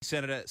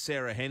Senator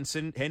Sarah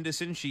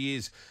Henderson. She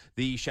is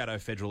the Shadow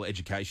Federal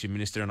Education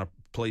Minister, and I'm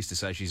pleased to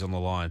say she's on the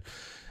line.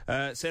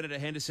 Senator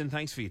Henderson,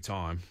 thanks for your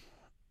time.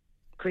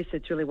 Chris,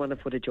 it's really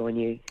wonderful to join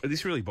you.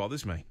 This really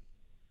bothers me.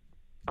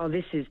 Oh,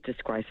 this is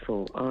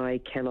disgraceful. I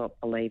cannot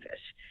believe it.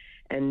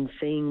 And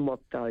seeing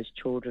what those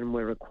children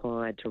were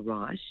required to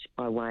write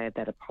by way of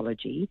that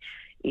apology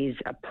is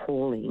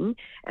appalling.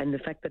 And the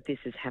fact that this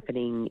is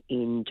happening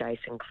in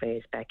Jason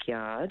Clare's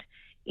backyard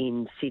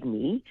in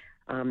Sydney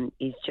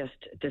is just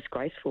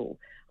disgraceful.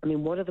 I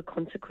mean, what are the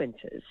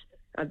consequences?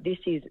 This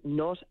is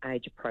not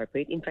age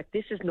appropriate. In fact,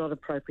 this is not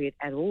appropriate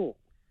at all.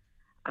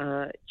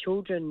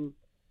 Children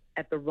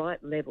at the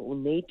right level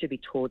need to be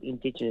taught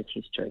Indigenous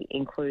history,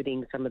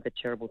 including some of the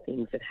terrible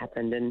things that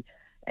happened,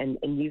 and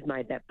you've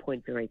made that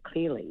point very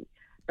clearly.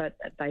 But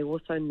they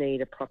also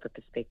need a proper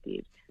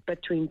perspective.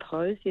 But to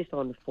impose this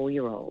on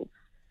 4-year-olds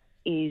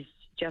is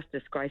just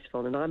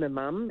disgraceful. And I'm a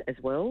mum as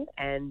well,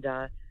 and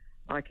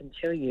I can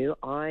tell you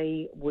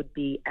I would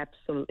be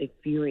absolutely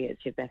furious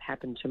if that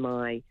happened to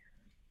my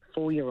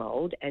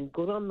 4-year-old, and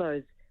good on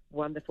those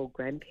wonderful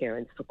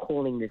grandparents for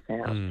calling this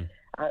out.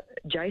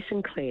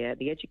 Jason Clare,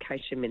 the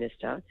Education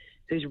Minister,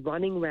 who's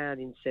running around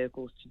in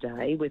circles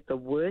today with the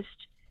worst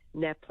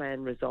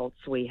NAPLAN results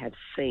we have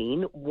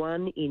seen.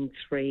 1 in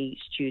 3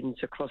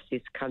 students across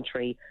this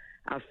country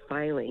are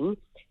failing.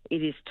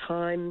 It is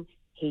time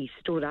he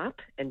stood up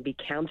and be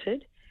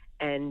counted,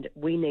 and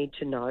we need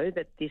to know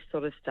that this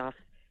sort of stuff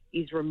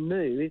is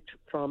removed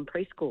from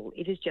preschool.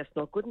 It is just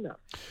not good enough.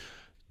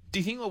 Do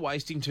you think we're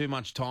wasting too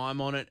much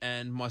time on it?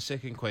 And my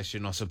second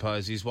question, I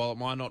suppose, is while it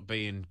might not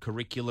be in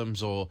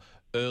curriculums or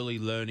early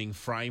learning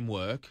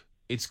framework,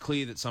 it's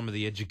clear that some of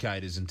the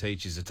educators and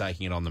teachers are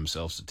taking it on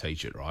themselves to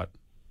teach it, right?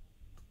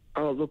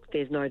 Oh, look,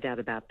 there's no doubt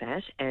about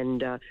that.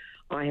 And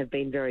I have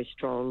been very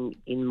strong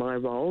in my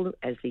role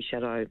as the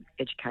Shadow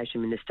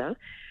Education Minister.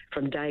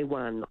 From day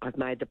one, I've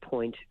made the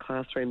point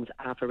classrooms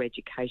are for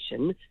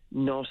education,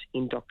 not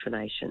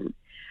indoctrination.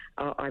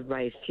 I've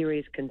raised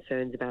serious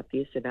concerns about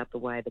this, about the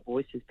way the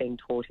voice is being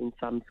taught in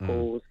some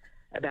schools,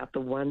 about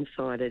the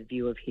one-sided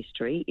view of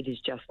history. It is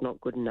just not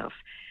good enough.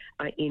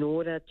 In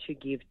order to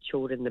give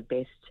children the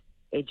best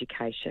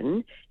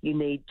education, you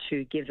need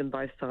to give them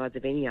both sides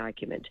of any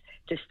argument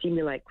to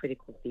stimulate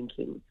critical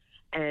thinking.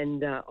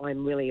 And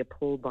I'm really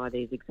appalled by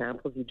these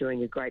examples. You're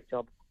doing a great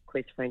job,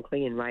 Chris,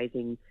 frankly, in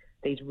raising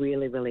these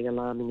really, really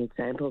alarming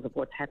examples of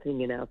what's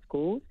happening in our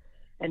schools.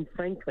 And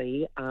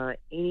frankly,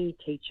 any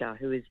teacher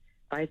who is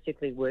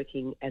basically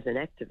working as an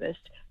activist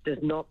does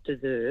not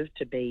deserve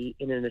to be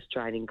in an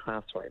Australian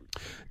classroom.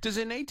 Does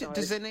there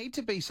need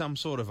to be some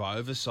sort of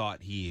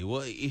oversight here?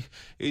 Well,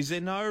 is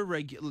there no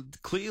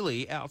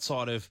clearly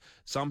outside of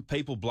some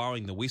people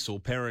blowing the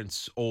whistle,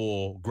 parents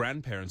or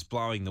grandparents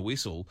blowing the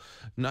whistle,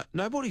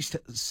 nobody's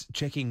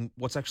checking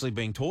what's actually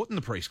being taught in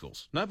the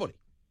preschools. Nobody.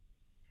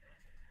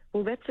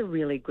 Well, that's a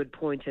really good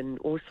point, and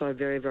also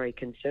very, very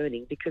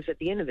concerning, because at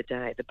the end of the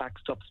day, the buck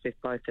stops with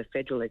both the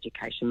Federal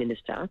Education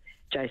Minister,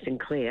 Jason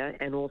Clare,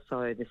 and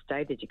also the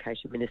State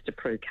Education Minister,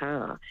 Prue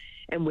Carr.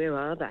 And where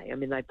are they? I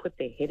mean, they put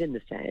their head in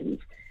the sand.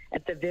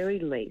 At the very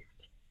least,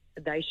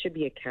 they should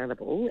be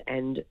accountable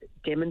and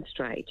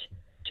demonstrate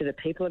to the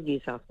people of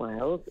New South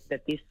Wales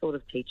that this sort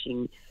of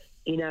teaching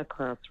in our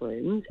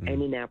classrooms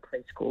and in our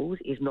preschools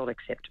is not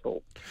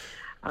acceptable.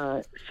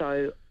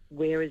 So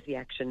where is the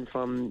action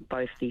from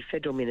both the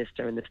Federal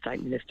Minister and the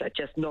State Minister?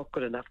 Just not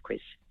good enough, Chris.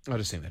 I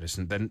just think that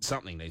isn't. Then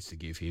something needs to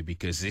give here,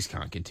 because this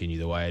can't continue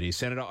the way it is.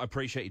 Senator, I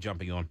appreciate you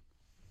jumping on.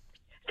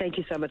 Thank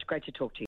you so much. Great to talk to you.